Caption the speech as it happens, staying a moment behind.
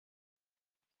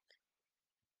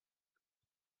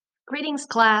Greetings,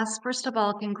 class. First of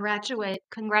all,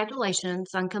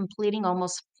 congratulations on completing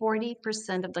almost 40%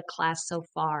 of the class so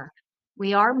far.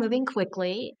 We are moving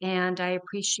quickly, and I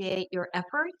appreciate your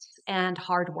efforts and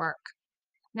hard work.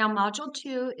 Now, Module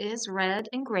 2 is read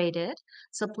and graded,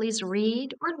 so please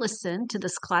read or listen to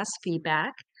this class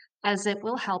feedback as it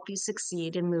will help you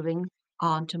succeed in moving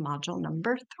on to Module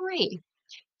number 3.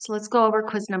 So let's go over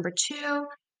quiz number 2.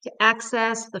 To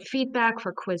access the feedback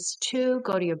for quiz 2,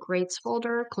 go to your grades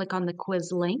folder, click on the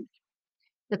quiz link.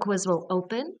 The quiz will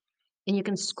open, and you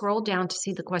can scroll down to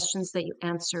see the questions that you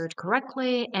answered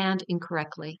correctly and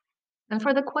incorrectly. And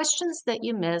for the questions that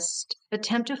you missed,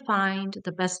 attempt to find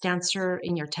the best answer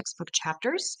in your textbook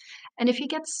chapters. And if you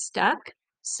get stuck,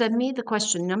 send me the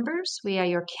question numbers via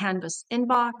your Canvas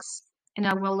inbox, and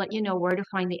I will let you know where to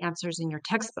find the answers in your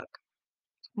textbook.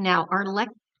 Now,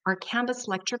 our Canvas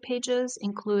lecture pages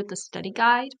include the study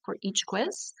guide for each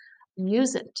quiz.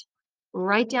 Use it.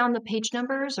 Write down the page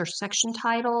numbers or section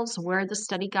titles where the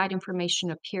study guide information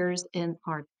appears in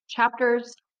our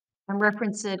chapters and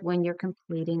reference it when you're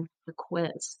completing the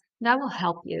quiz. That will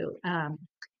help you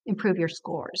improve your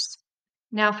scores.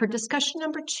 Now, for discussion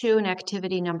number 2 and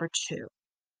activity number 2,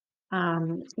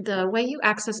 the way you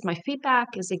access my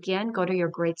feedback is, again, go to your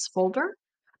grades folder,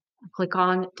 click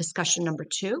on discussion number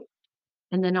 2,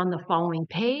 and then on the following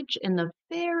page, in the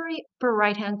very upper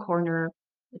right-hand corner,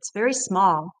 it's very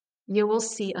small, you will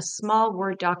see a small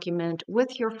Word document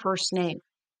with your first name.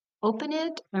 Open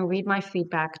it and read my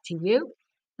feedback to you,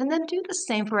 and then do the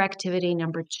same for activity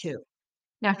number 2.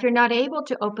 Now, if you're not able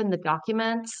to open the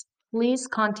documents, please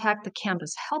contact the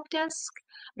Canvas Help Desk.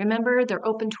 Remember, they're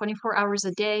open 24 hours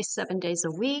a day, 7 days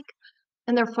a week,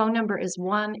 and their phone number is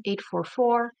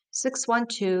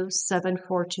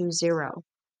 1-844-612-7420.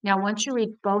 Now, once you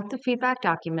read both the feedback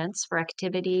documents for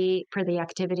the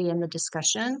activity and the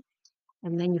discussion,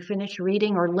 and then you finish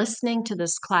reading or listening to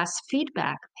this class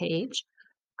feedback page,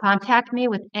 contact me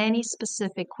with any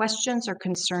specific questions or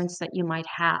concerns that you might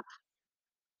have.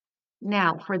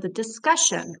 Now, for the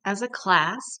discussion, as a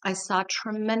class, I saw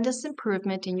tremendous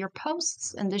improvement in your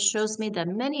posts, and this shows me that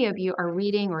many of you are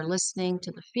reading or listening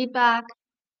to the feedback.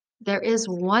 There is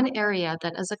one area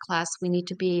that as a class we need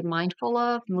to be mindful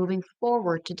of moving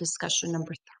forward to discussion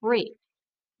number 3.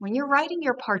 When you're writing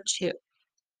your part 2,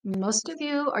 most of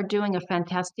you are doing a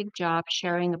fantastic job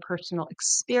sharing a personal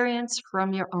experience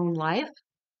from your own life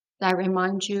that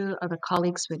reminds you of a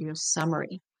colleague's video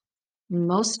summary.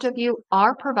 Most of you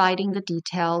are providing the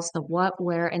details, the what,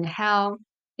 where, and how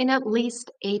in at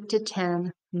least 8 to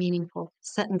 10 meaningful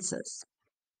sentences.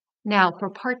 Now,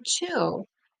 for part 2,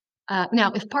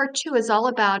 if part 2 is all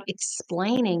about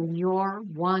explaining your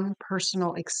one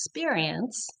personal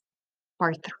experience,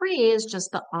 part 3 is just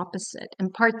the opposite. In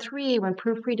part 3, when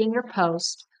proofreading your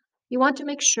post, you want to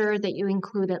make sure that you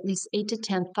include at least 8 to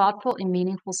 10 thoughtful and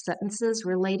meaningful sentences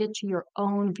related to your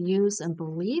own views and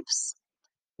beliefs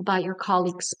about your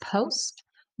colleague's post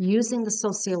using the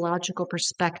sociological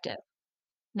perspective.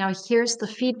 Now, here's the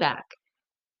feedback.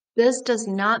 This does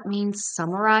not mean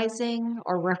summarizing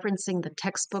or referencing the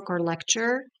textbook or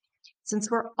lecture,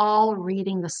 since we're all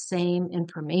reading the same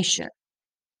information.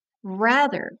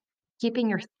 Rather, keeping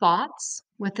your thoughts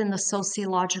within the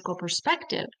sociological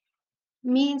perspective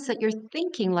means that you're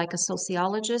thinking like a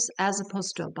sociologist as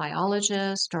opposed to a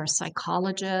biologist or a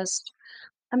psychologist.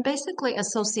 And basically,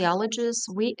 as sociologists,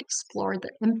 we explore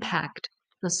the impact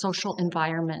of the social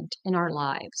environment in our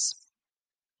lives.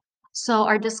 So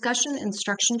our discussion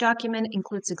instruction document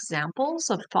includes examples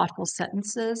of thoughtful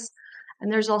sentences, and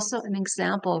there's also an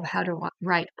example of how to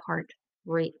write part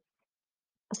 3.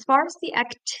 As far as the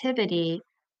activity,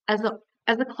 as a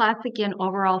class, again,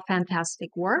 overall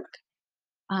fantastic work.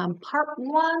 Part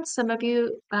 1, some of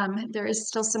you, there is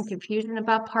still some confusion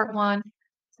about part 1.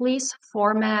 Please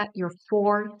format your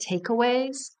 4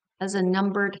 takeaways as a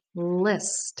numbered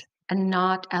list and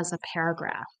not as a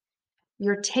paragraph.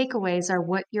 Your takeaways are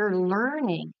what you're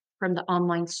learning from the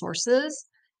online sources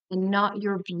and not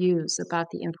your views about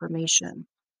the information.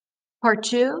 Part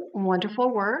 2,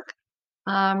 wonderful work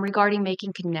regarding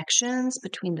making connections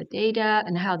between the data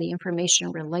and how the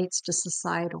information relates to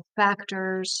societal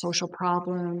factors, social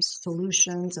problems,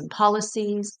 solutions, and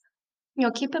policies.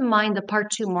 Keep in mind that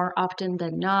part 2, more often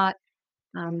than not,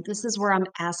 this is where I'm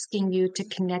asking you to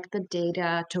connect the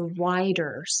data to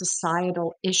wider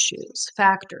societal issues,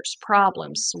 factors,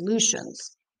 problems,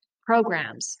 solutions,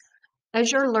 programs.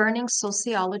 As you're learning,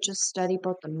 sociologists study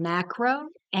both the macro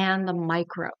and the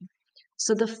micro.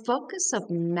 So the focus of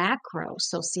macro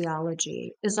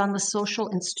sociology is on the social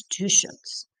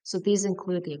institutions. So these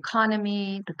include the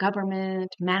economy, the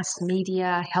government, mass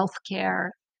media,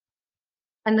 healthcare.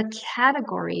 And the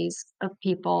categories of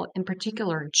people, in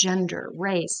particular, gender,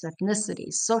 race,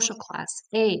 ethnicity, social class,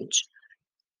 age,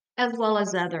 as well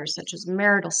as others such as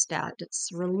marital status,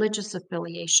 religious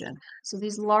affiliation. So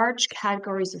these large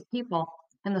categories of people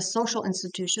and the social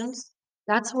institutions,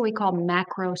 that's what we call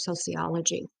macro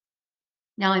sociology.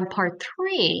 Now, in part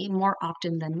three, more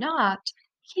often than not,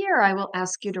 here I will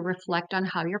ask you to reflect on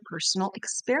how your personal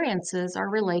experiences are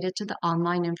related to the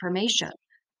online information.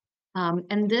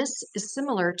 And this is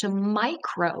similar to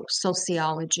micro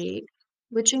sociology,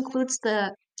 which includes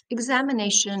the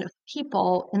examination of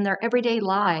people in their everyday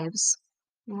lives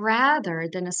rather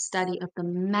than a study of the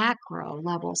macro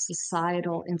level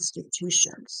societal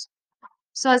institutions.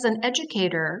 So, as an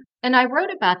educator, and I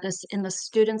wrote about this in the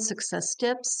Student Success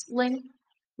Tips link,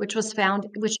 which is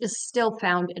still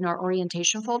found in our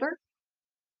orientation folder.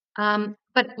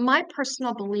 But my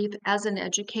personal belief as an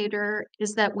educator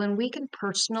is that when we can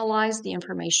personalize the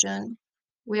information,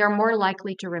 we are more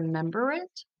likely to remember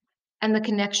it, and the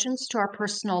connections to our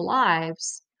personal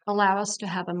lives allow us to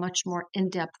have a much more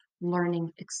in-depth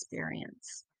learning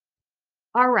experience.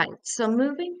 All right, so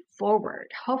moving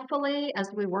forward, hopefully as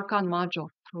we work on module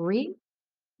 3,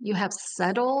 you have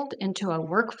settled into a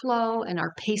workflow and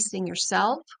are pacing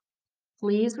yourself.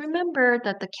 Please remember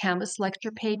that the Canvas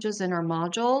lecture pages in our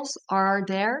modules are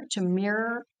there to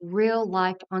mirror real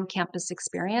life on-campus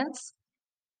experience.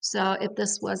 So if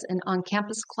this was an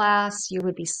on-campus class, you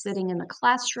would be sitting in the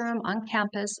classroom on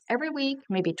campus every week,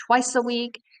 maybe twice a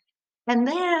week, and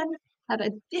then have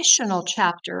additional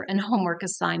chapter and homework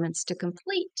assignments to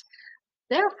complete.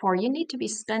 Therefore, you need to be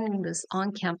spending this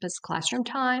on-campus classroom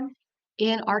time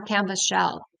in our Canvas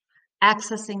shell,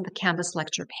 accessing the Canvas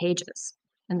lecture pages.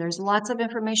 And there's lots of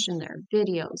information there,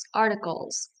 videos,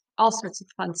 articles, all sorts of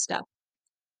fun stuff.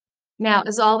 Now,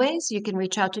 as always, you can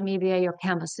reach out to me via your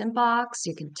Canvas inbox.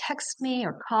 You can text me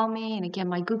or call me. And again,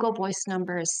 my Google Voice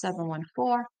number is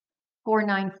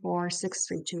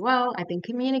 714-494-6320. I've been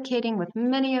communicating with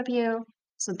many of you,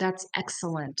 so that's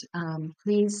excellent.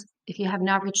 Please, if you have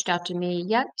not reached out to me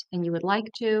yet and you would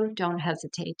like to, don't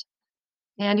hesitate.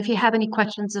 And if you have any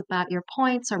questions about your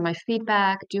points or my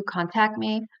feedback, do contact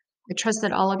me. I trust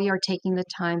that all of you are taking the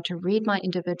time to read my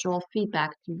individual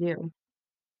feedback to you.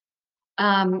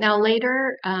 Now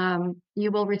later,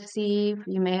 you will receive,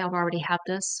 you may have already had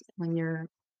this when you're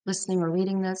listening or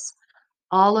reading this,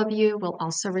 all of you will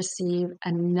also receive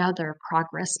another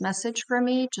progress message from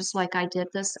me, just like I did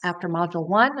this after Module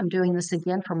 1. I'm doing this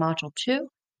again for Module 2.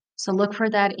 So look for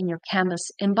that in your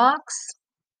Canvas inbox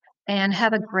and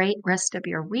have a great rest of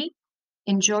your week.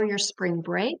 Enjoy your spring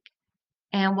break.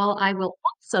 And while I will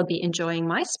also be enjoying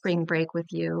my spring break with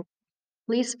you,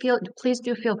 please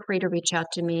do feel free to reach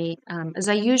out to me, as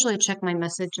I usually check my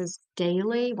messages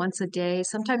daily, once a day,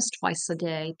 sometimes twice a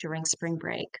day during spring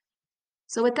break.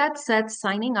 So with that said,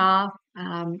 signing off.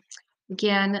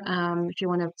 Again, if you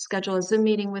want to schedule a Zoom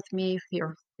meeting with me,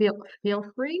 feel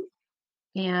free,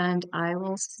 and I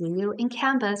will see you in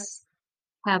Canvas.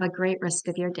 Have a great rest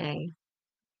of your day.